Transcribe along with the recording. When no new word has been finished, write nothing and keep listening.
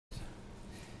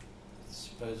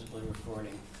supposedly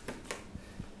recording.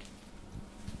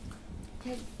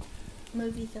 Take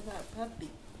movies about puppy.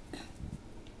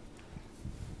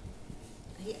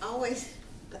 He always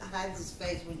hides his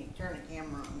face when you turn the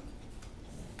camera on.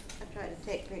 I tried to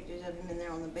take pictures of him in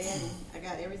there on the bed, and I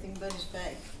got everything but his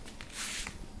face.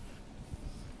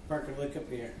 Parker, look up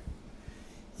here.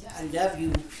 I love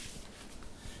you.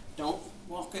 Don't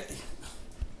walk it.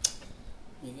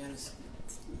 You gotta.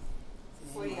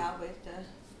 What he always does.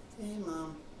 Hey,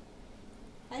 Mom.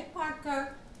 Hey,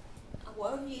 Parker. I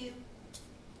love you.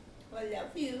 I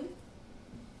love you.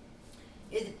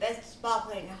 You're the best ball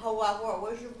player in the whole wide world.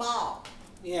 Where's your ball?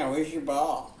 Yeah, where's your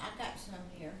ball? I got some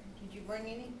here. Did you bring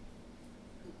any?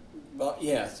 But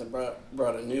yes, I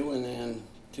brought a new one and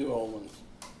 2 old ones.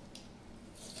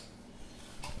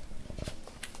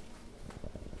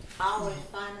 I always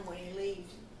find him when he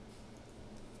leaves.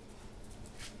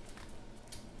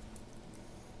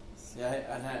 See,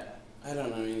 I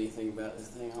don't know anything about this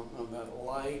thing. I don't know about a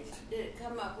light. Did it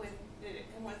come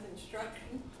with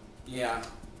instructions? Yeah,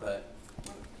 but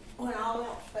When all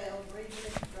else fails, read the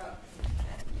instructions.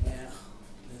 yeah,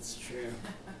 that's true.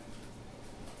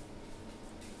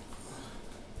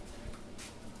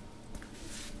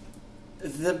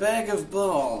 The bag of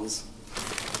balls.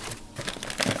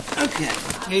 Okay,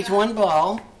 here's one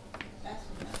ball. That's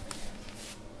enough.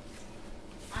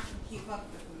 I can keep up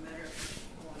with them better.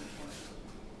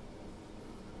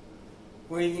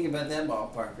 What do you think about that ball,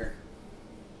 Parker?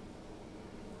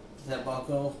 Is that ball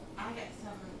cool? I got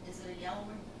some. Is it a yellow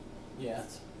one?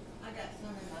 Yes. I got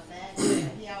some in my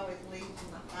bag. He always leaves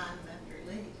and I find him after he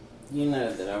leaves. You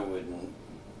know that I wouldn't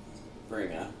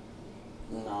bring a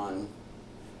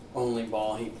non-only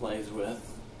ball he plays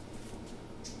with.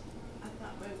 I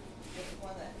thought maybe it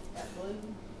was one that blue.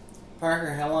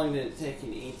 Parker, how long did it take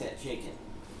you to eat that chicken?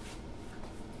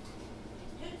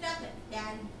 Who does it,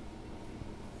 Daddy?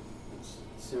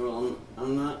 So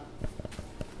I'm not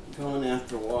going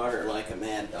after water like a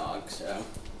mad dog, so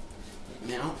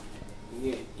now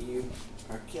you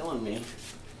are killing me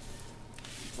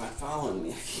by following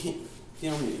me.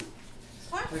 Kill me.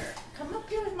 Parker, come up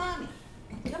here with Mommy.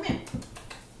 Come here.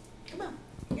 Come on.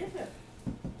 Get up here.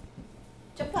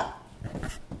 Jump up.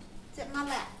 Sit in my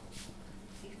lap.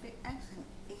 He's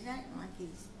acting like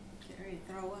he's getting ready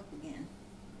to throw up again.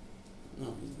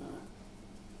 No, he's not.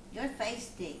 Your face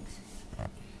stinks.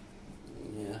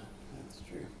 Yeah, that's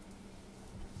true.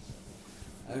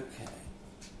 Okay.